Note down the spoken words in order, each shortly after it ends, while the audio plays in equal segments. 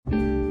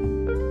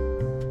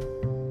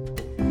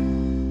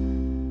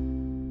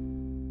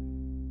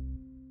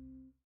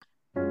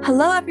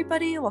Hello,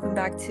 everybody. Welcome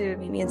back to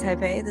Meet Me in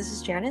Taipei. This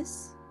is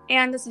Janice.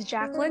 And this is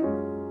Jacqueline.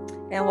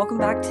 And welcome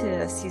back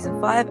to Season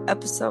 5,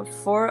 Episode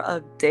 4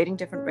 of Dating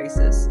Different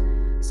Races.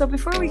 So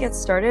before we get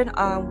started,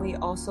 we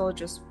also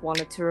just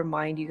wanted to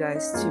remind you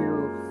guys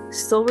to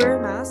still wear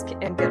a mask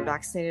and get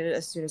vaccinated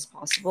as soon as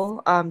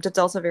possible. The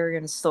Delta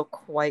variant is still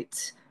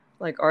quite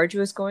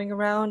arduous going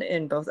around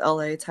in both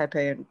LA,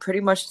 Taipei, and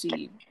pretty much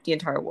the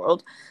entire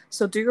world.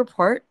 So do your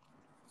part.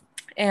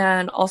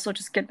 And also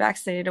just get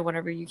vaccinated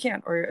whenever you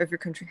can, or if your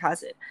country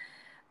has it.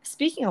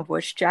 Speaking of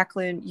which,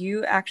 Jacqueline,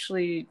 you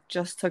actually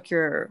just took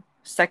your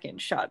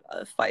second shot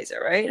of Pfizer,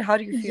 right? How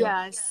do you feel?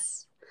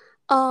 Yes.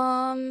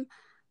 So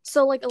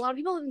a lot of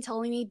people have been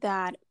telling me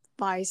that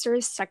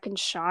Pfizer's second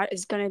shot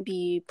is gonna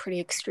be pretty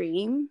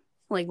extreme,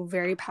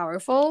 very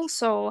powerful.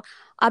 So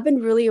I've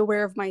been really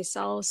aware of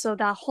myself. So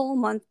that whole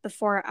month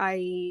before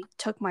I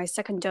took my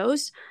second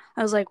dose,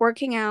 I was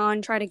working out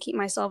and trying to keep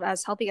myself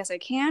as healthy as I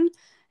can.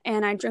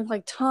 And I drank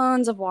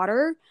tons of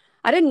water.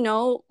 I didn't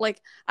know,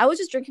 I was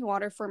just drinking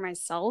water for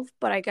myself,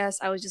 but I guess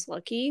I was just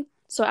lucky.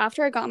 So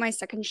after I got my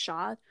second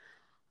shot,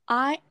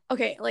 right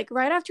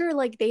after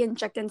they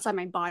injected inside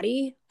my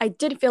body, I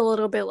did feel a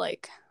little bit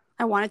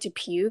I wanted to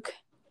puke,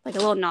 a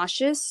little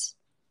nauseous.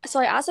 So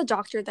I asked the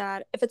doctor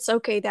that if it's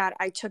okay that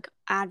I took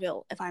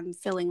Advil if I'm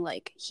feeling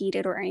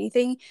heated or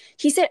anything.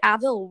 He said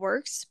Advil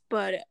works,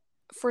 but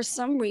for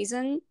some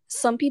reason,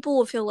 some people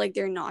will feel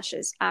they're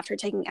nauseous after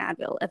taking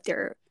Advil if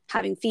they're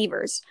having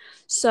fevers.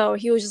 So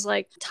he was just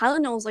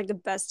Tylenol is the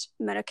best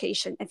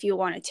medication if you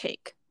want to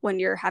take when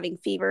you're having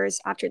fevers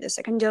after the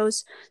second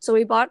dose. So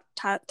we bought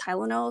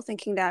Tylenol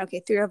thinking that, okay,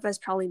 3 of us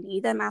probably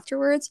need them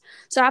afterwards.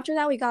 So after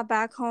that, we got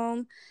back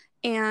home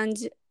and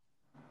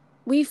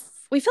we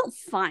felt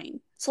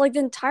fine. So the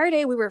entire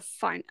day we were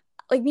fine.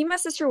 Me and my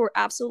sister were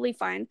absolutely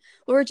fine.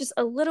 We were just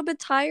a little bit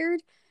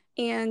tired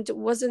and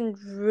wasn't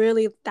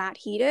really that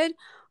heated.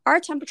 Our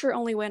temperature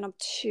only went up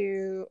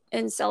to,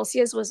 in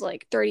Celsius, was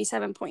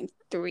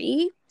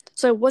 37.3.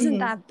 So it wasn't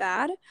that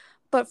bad.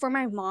 But for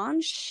my mom,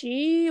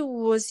 she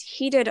was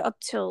heated up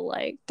till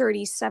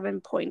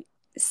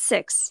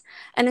 37.6.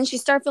 And then she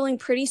started feeling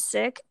pretty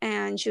sick.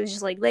 And she was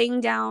just laying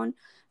down,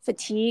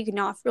 fatigue,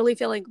 not really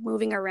feeling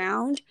moving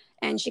around.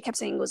 And she kept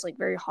saying it was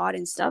very hot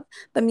and stuff.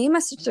 But me and my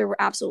sister were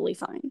absolutely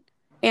fine.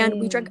 And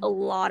we drank a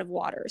lot of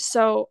water.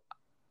 So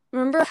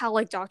remember how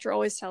doctor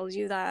always tells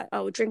you that,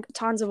 oh, drink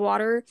tons of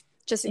water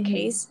just in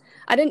case.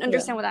 I didn't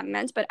understand what that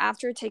meant, but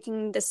after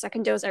taking the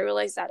second dose, I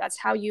realized that that's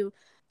how you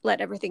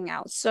let everything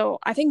out. So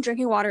I think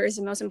drinking water is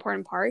the most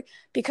important part,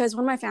 because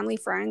one of my family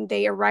friends,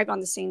 they arrived on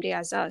the same day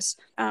as us.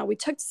 We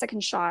took the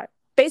second shot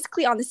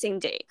basically on the same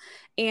day,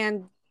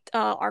 and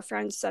our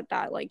friend said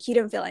that he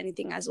didn't feel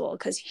anything as well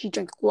because he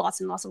drank lots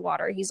and lots of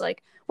water. He's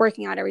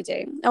working out every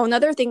day. Oh,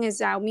 another thing is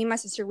that me and my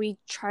sister, we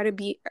try to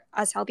be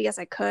as healthy as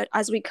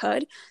we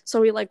could. So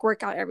we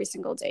work out every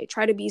single day,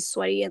 try to be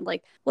sweaty and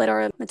let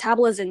our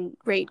metabolism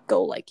rate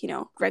go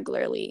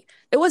regularly.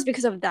 It was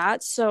because of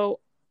that. So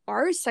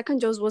our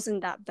second dose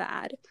wasn't that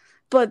bad.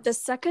 But the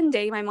second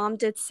day, my mom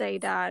did say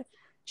that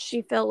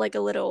she felt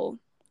a little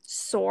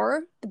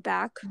sore, the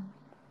back,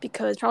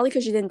 because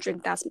she didn't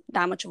drink that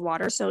much of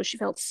water, so she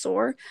felt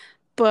sore.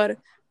 But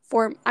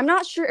I'm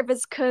not sure if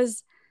it's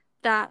because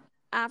that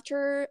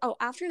after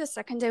the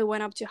second day, we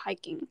went up to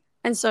hiking,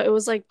 and so it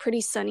was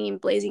pretty sunny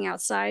and blazing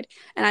outside,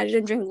 and I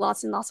didn't drink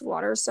lots and lots of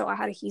water, so I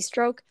had a heat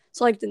stroke.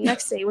 So the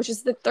next day, which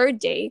is the third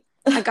day,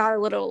 I got a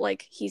little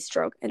heat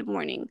stroke in the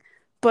morning.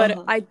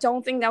 But I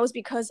don't think that was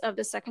because of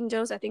the second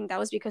dose. I think that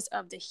was because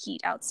of the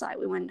heat outside.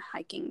 We went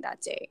hiking that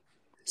day.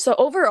 So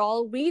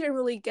overall, we didn't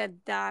really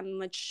get that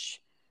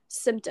much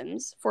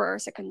symptoms for our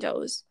second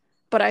dose,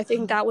 but I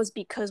think that was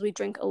because we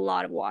drank a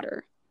lot of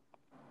water.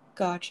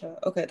 Gotcha.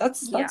 Okay,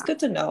 that's good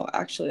to know,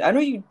 actually. I know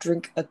you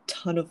drink a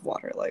ton of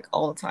water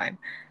all the time.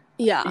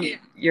 Yeah.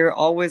 You're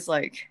always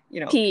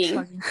peeing.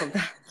 Chugging from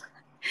that.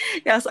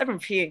 Yeah, aside from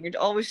peeing, you're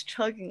always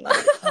chugging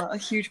a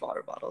huge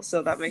water bottle,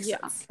 so that makes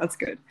sense. That's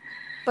good.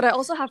 But I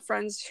also have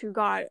friends who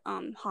got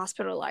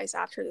hospitalized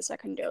after the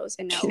second dose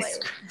in LA.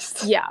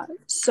 Yeah,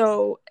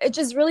 so it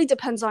just really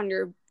depends on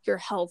your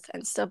health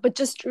and stuff. But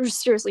just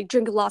seriously,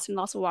 drink lots and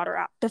lots of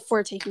water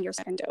before taking your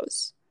second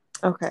dose.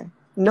 Okay,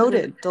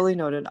 noted. Duly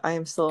noted. I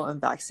am still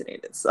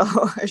unvaccinated, so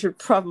I should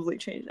probably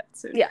change that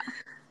soon. Yeah.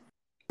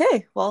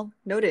 Okay, well,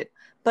 noted.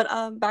 But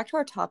back to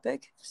our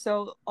topic.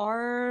 So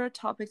our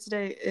topic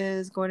today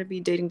is going to be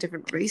dating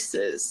different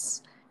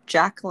races.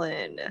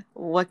 Jacqueline,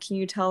 what can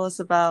you tell us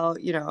about,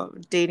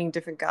 dating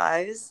different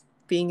guys,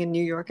 being in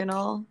New York and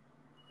all?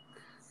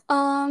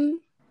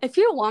 If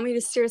you want me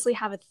to seriously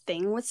have a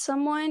thing with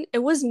someone, it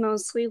was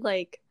mostly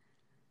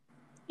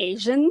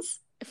Asians.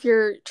 If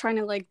you're trying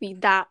to be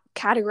that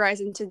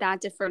categorized into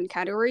that different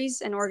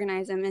categories and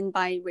organize them in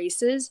by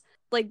races,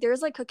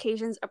 there's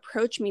Caucasians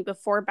approach me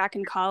before back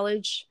in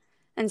college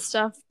and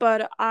stuff,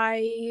 but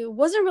I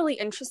wasn't really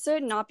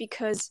interested, not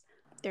because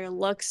their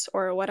looks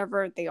or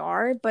whatever they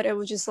are, but it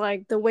was just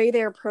the way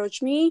they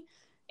approach me,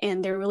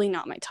 and they're really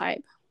not my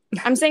type.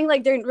 I'm saying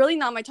they're really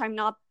not my type,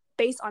 not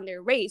based on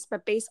their race,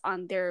 but based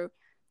on their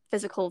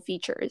physical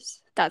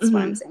features. That's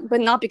what I'm saying,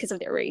 but not because of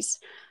their race.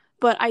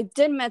 But I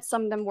did met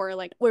some of them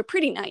were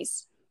pretty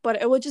nice,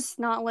 but it was just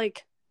not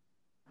like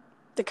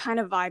the kind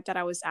of vibe that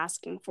I was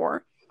asking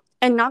for.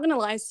 And not gonna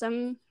lie,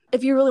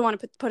 if you really want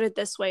to put it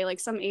this way, like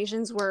some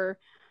Asians were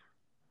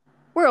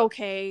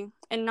okay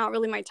and not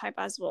really my type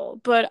as well.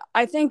 But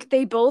I think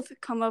they both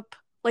come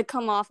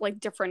off like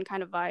different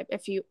kind of vibe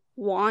if you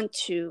want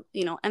to,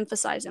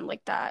 emphasize them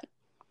like that.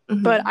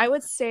 But I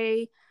would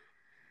say,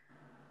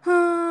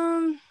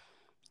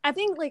 I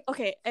think like,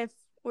 okay, if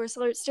we're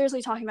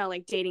seriously talking about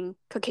like dating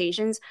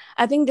Caucasians,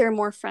 I think they're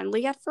more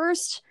friendly at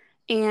first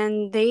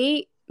and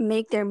they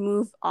make their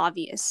move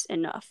obvious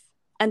enough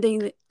and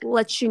they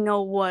let you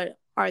know what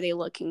are they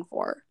looking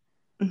for.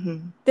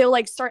 They'll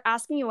like start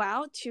asking you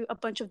out to a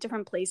bunch of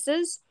different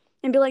places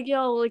and be like,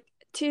 yo, like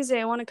Tuesday,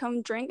 I want to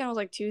come drink. And I was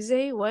like,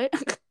 Tuesday? What?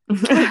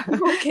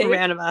 Okay.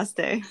 Random ass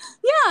day.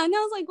 Yeah. And I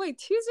was like, wait,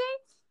 Tuesday?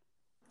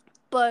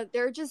 But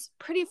they're just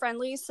pretty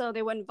friendly. So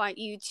they would invite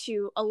you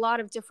to a lot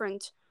of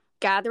different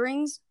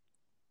gatherings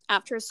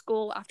after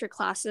school, after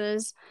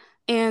classes.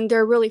 And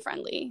they're really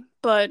friendly.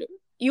 But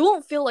you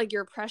won't feel like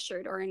you're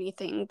pressured or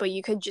anything. But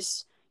you could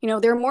just,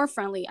 they're more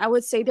friendly. I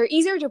would say they're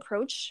easier to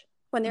approach.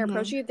 When they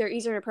approach you, they're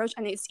easier to approach.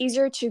 And it's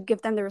easier to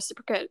give them the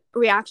reciprocate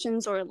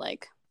reactions or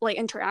like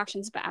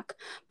interactions back.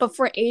 But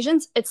for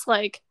Asians, it's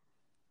like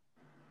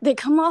they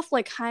come off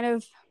like kind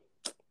of,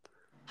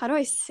 how do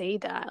I say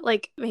that?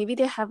 Like maybe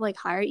they have like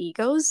higher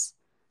egos.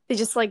 They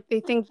just like they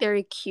think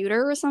they're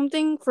cuter or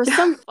something for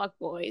some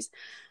fuckboys.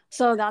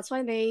 So that's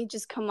why they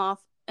just come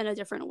off in a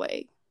different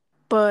way.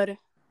 But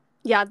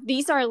yeah,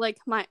 these are like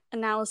my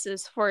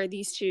analysis for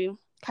these two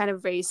kind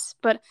of race.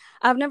 But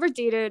I've never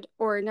dated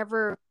or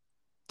never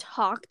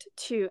talked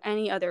to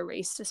any other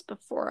races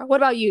before. What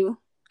about you?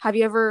 Have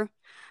you ever?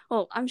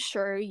 Well, I'm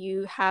sure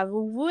you have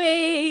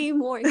way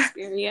more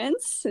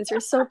experience since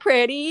you're so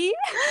pretty.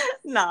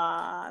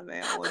 Nah, 没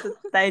有，我就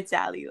待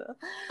家里了。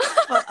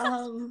But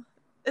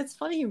it's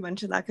funny you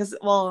mentioned that because,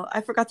 well,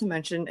 I forgot to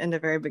mention in the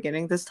very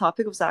beginning, this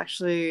topic was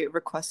actually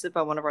requested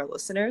by one of our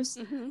listeners.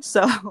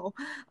 So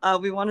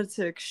we wanted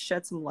to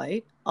shed some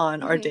light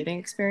on our dating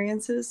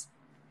experiences.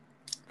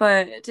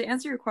 But to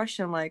answer your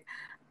question, like,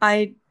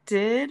 I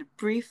did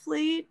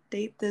briefly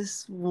date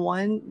this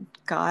one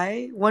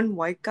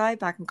white guy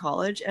back in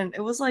college, and it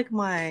was like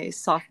my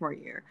sophomore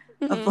year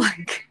of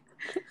like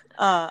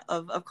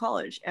of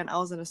college, and I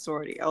was in a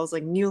sorority. I was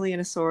like newly in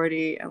a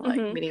sorority and like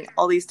meeting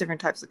all these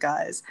different types of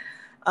guys.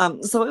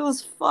 So it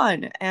was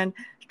fun, and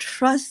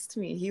trust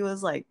me, he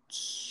was like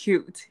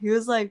cute. He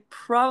was like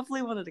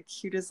probably one of the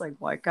cutest like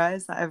white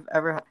guys that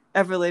I've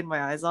ever laid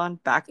my eyes on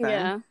back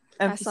then.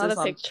 Yeah, I saw the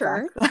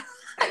picture.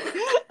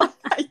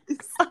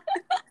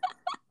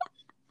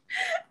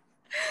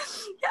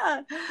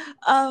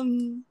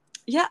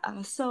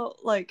 Yeah. So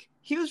like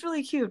he was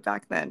really cute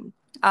back then.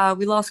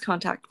 We lost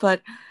contact,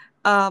 but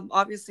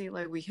obviously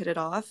like we hit it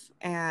off.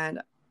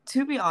 And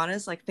to be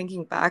honest, like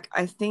thinking back,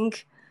 I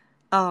think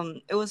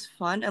it was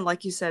fun. And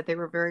like you said, they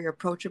were very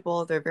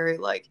approachable. They're very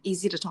like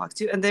easy to talk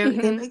to, and they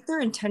make their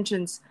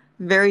intentions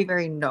very,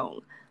 very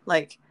known.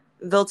 Like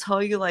they'll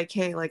tell you like,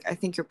 hey, like I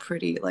think you're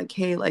pretty. Like,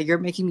 hey, like you're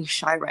making me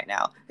shy right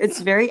now.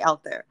 It's very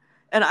out there.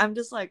 And I'm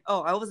just like,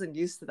 oh, I wasn't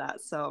used to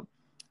that. So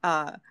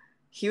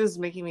he was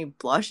making me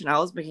blush and I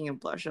was making him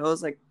blush. I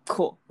was like,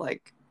 cool,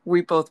 like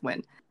we both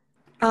win.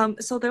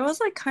 So there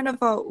was like kind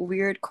of a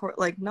weird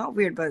like not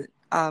weird, but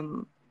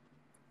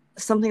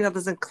something that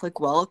doesn't click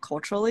well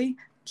culturally.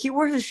 He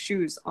wore his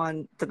shoes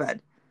on the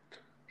bed.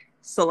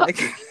 So like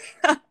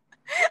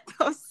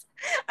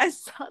I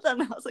saw that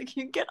and I was like,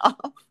 can you get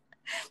off,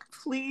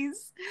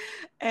 please?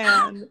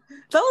 And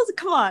that was,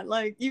 come on,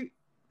 like you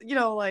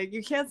know, like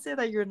you can't say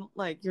that you're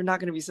not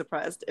gonna be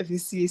surprised if you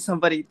see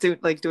somebody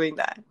doing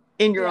that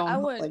in your own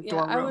dorm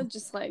room. I would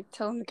just like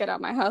tell him to get out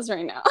of my house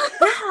right now.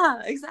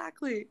 Yeah,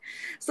 exactly.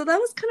 So that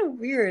was kind of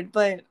weird,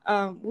 but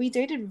we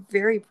dated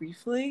very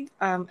briefly.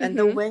 And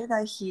the way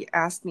that he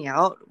asked me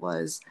out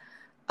was,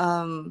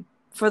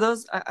 for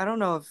those, I don't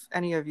know if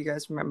any of you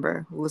guys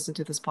remember who listened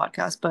to this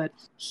podcast, but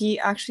he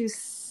actually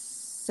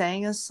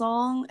sang a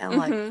song and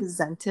like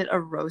presented a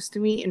roast to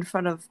me in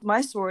front of my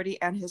sorority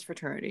and his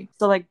fraternity.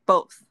 So like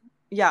both.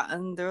 Yeah,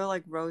 and there were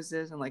like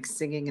roses and like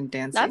singing and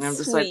dancing. That's I'm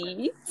just sweet.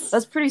 like,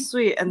 that's pretty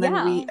sweet. And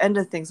then we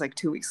ended things like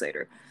 2 weeks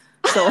later.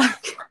 So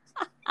like,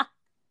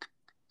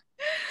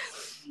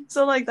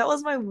 so like that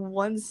was my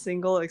one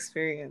single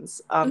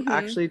experience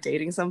actually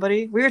dating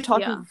somebody. We were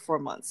talking for 4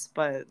 months,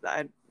 but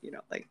I,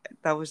 like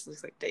that was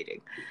just like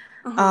dating.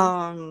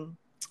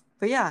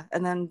 But yeah,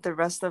 and then the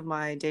rest of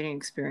my dating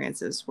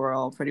experiences were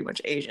all pretty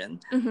much Asian.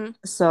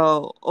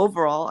 So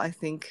overall, I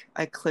think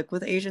I click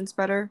with Asians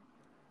better.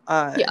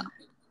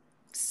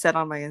 Said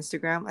on my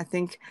Instagram, I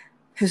think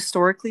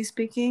historically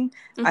speaking,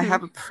 I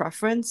have a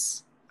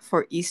preference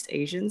for East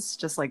Asians,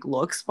 just like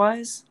looks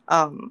wise.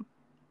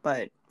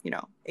 But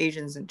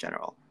Asians in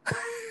general.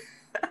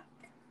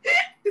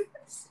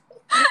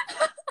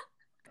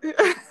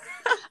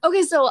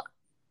 Okay, so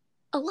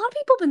a lot of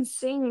people have been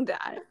saying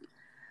that.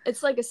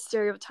 it's like a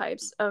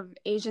stereotypes of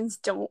Asians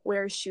don't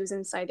wear shoes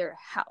inside their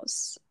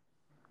house,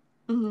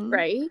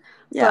 right?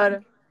 Yeah.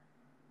 But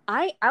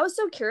I was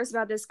so curious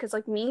about this because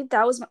like me,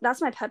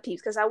 that's my pet peeve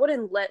because I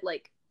wouldn't let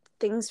like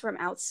things from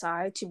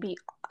outside to be,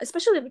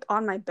 especially like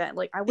on my bed.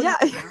 Like I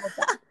wouldn't allow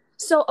that.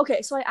 So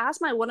okay, so I asked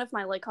one of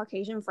my like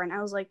Caucasian friend.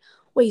 I was like,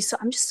 wait, so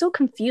I'm just so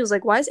confused.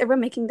 Like, why is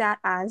everyone making that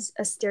as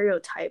a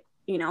stereotype?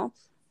 You know?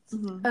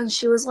 And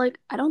she was like,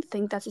 I don't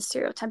think that's a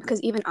stereotype because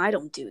even I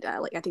don't do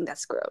that. Like, I think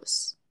that's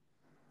gross.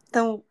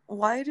 Then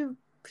why do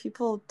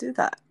people do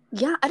that?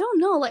 Yeah, I don't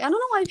know. Like, I don't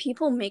know why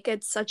people make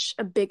it such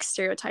a big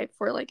stereotype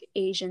for like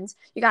Asians.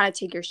 You gotta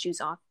take your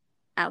shoes off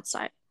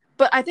outside.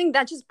 But I think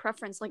that's just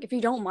preference. Like, if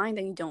you don't mind,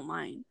 then you don't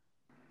mind.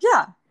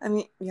 Yeah, I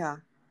mean, yeah.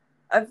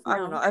 I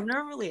don't know. I've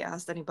never really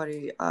asked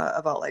anybody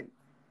about like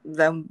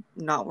them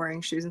not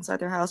wearing shoes inside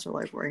their house or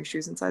like wearing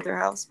shoes inside their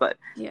house, but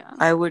yeah,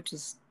 I would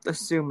just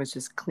assume it's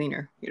just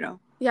cleaner, you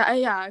know?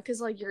 Yeah, because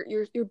like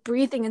you're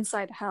breathing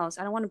inside the house.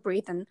 I don't want to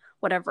breathe in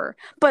whatever.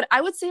 But I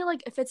would say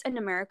like if it's in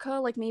America,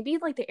 like maybe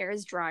like the air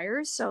is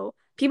drier, so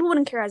people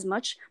wouldn't care as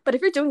much. But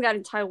if you're doing that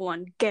in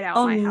Taiwan, get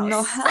out my house.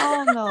 No,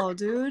 hell no,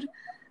 dude.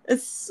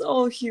 It's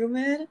so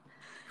humid.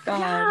 God.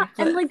 Yeah,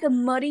 and like the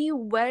muddy,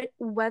 wet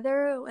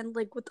weather, and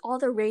like with all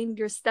the rain,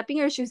 you're stepping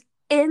your shoes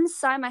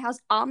inside my house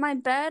on my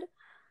bed.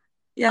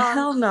 Yeah,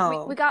 hell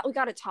no. We got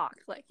to talk.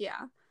 Like,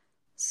 yeah.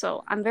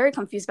 So I'm very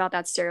confused about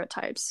that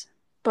stereotypes.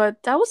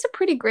 But that was a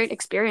pretty great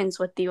experience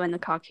with you and the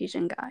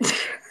Caucasian guy.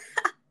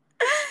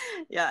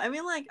 Yeah, I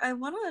mean, like, I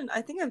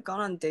think I've gone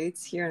on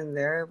dates here and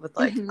there with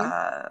like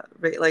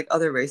like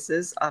other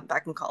races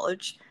back in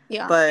college.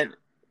 Yeah. But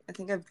I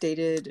think I've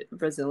dated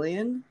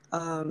Brazilian.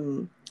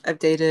 I've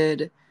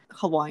dated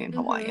Hawaiian.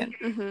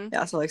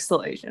 Yeah, so like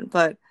still Asian,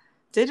 but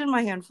dated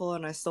my handful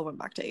and I still went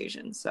back to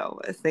Asian.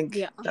 So I think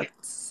that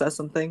says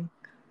something.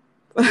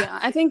 Yeah,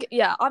 I think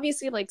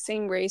obviously like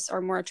same race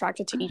are more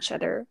attracted to each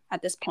other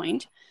at this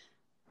point,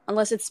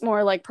 unless it's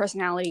more like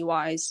personality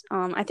wise.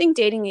 I think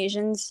dating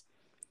Asians,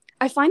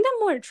 I find them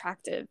more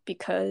attractive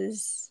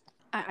because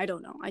I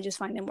don't know, I just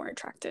find them more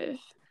attractive.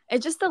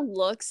 It's just the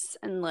looks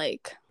and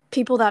like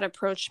people that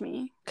approach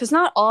me, because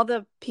not all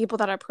the people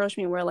that approach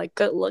me were like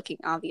good looking,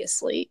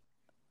 obviously.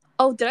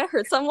 Oh, did I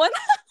hurt someone?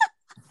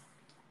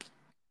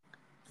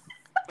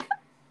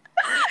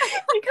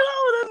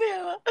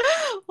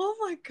 Oh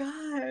my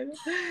god.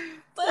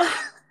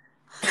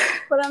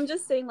 But I'm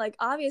just saying, like,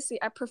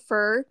 obviously I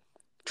prefer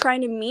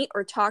trying to meet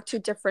or talk to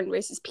different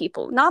races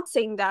people. Not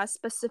saying that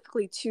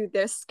specifically to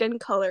their skin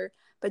color,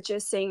 but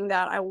just saying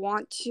that I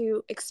want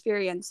to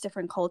experience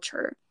different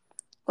culture,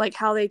 like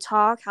how they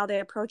talk, how they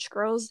approach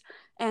girls,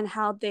 and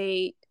how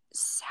they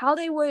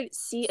would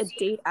see a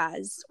date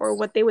as, or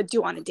what they would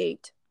do on a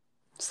date,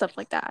 stuff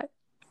like that.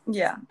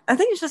 Yeah, I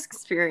think it's just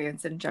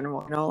experience in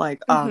general, you know,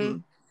 like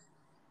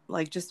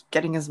like just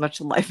getting as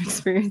much life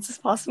experience as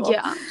possible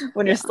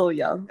when you're still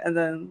young, and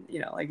then, you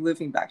know, like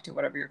moving back to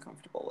whatever you're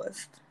comfortable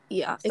with.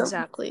 Yeah, so.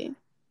 Exactly.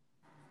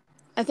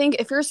 I think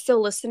if you're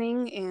still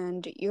listening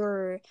and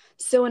you're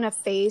still in a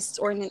phase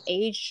or in an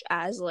age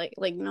as like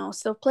you know,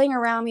 still playing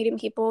around, meeting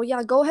people,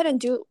 go ahead and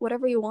do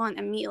whatever you want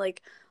and meet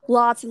like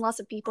lots and lots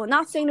of people.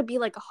 Not saying to be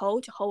like a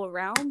hoe to hoe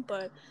around,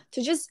 but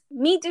to just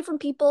meet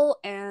different people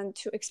and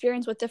to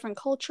experience with different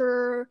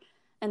culture,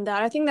 and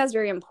that I think that's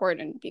very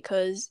important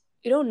because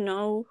you don't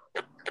know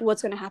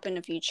what's going to happen in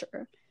the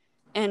future.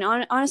 And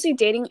honestly,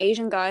 dating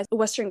Asian guys,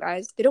 Western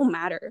guys, they don't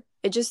matter.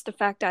 It's just the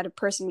fact that a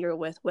person you're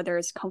with, whether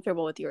it's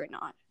comfortable with you or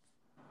not.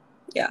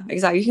 Yeah,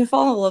 exactly. You can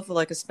fall in love with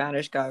like a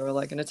Spanish guy or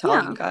like an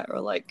Italian guy or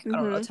like, I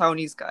don't know, a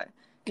Taiwanese guy.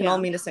 It can all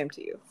mean the same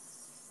to you.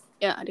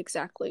 Yeah,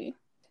 exactly.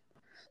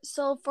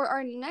 So for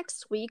our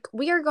next week,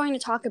 we are going to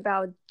talk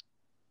about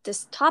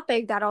this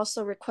topic that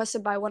also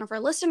requested by one of our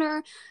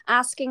listener,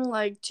 asking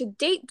like to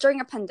date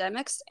during a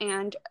pandemics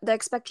and the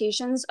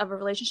expectations of a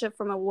relationship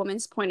from a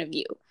woman's point of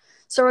view.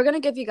 So we're going to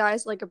give you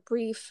guys like a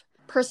brief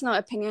personal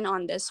opinion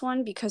on this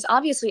one because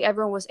obviously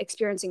everyone was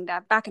experiencing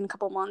that back in a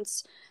couple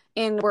months,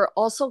 and we're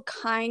also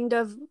kind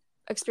of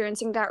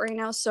experiencing that right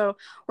now. So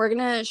we're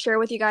going to share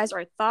with you guys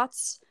our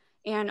thoughts,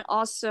 and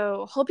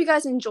also hope you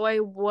guys enjoy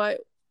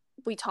what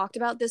we talked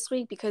about this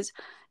week because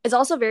it's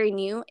also very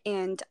new,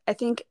 and I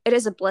think it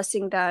is a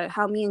blessing that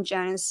how me and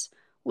Janice,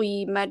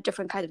 we met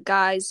different kinds of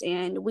guys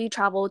and we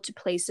traveled to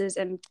places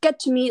and get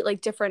to meet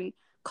like different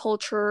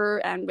culture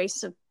and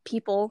races of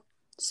people,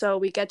 so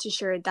we get to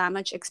share that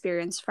much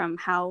experience from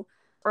how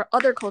or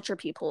other culture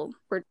people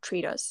would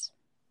treat us.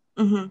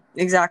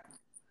 Exactly.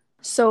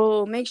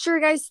 So make sure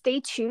you guys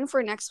stay tuned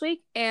for next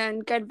week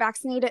and get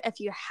vaccinated if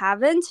you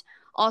haven't.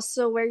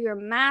 Also wear your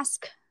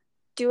mask.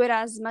 Do it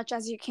as much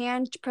as you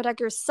can to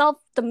protect yourself,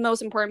 the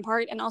most important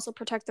part, and also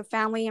protect the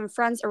family and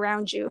friends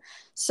around you.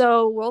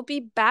 So we'll be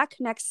back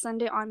next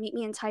Sunday on Meet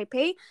Me in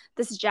Taipei.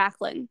 This is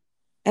Jacqueline.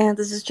 And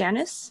this is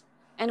Janice.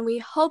 And we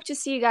hope to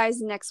see you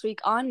guys next week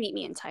on Meet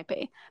Me in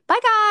Taipei. Bye,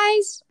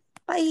 guys!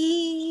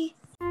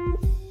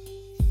 Bye!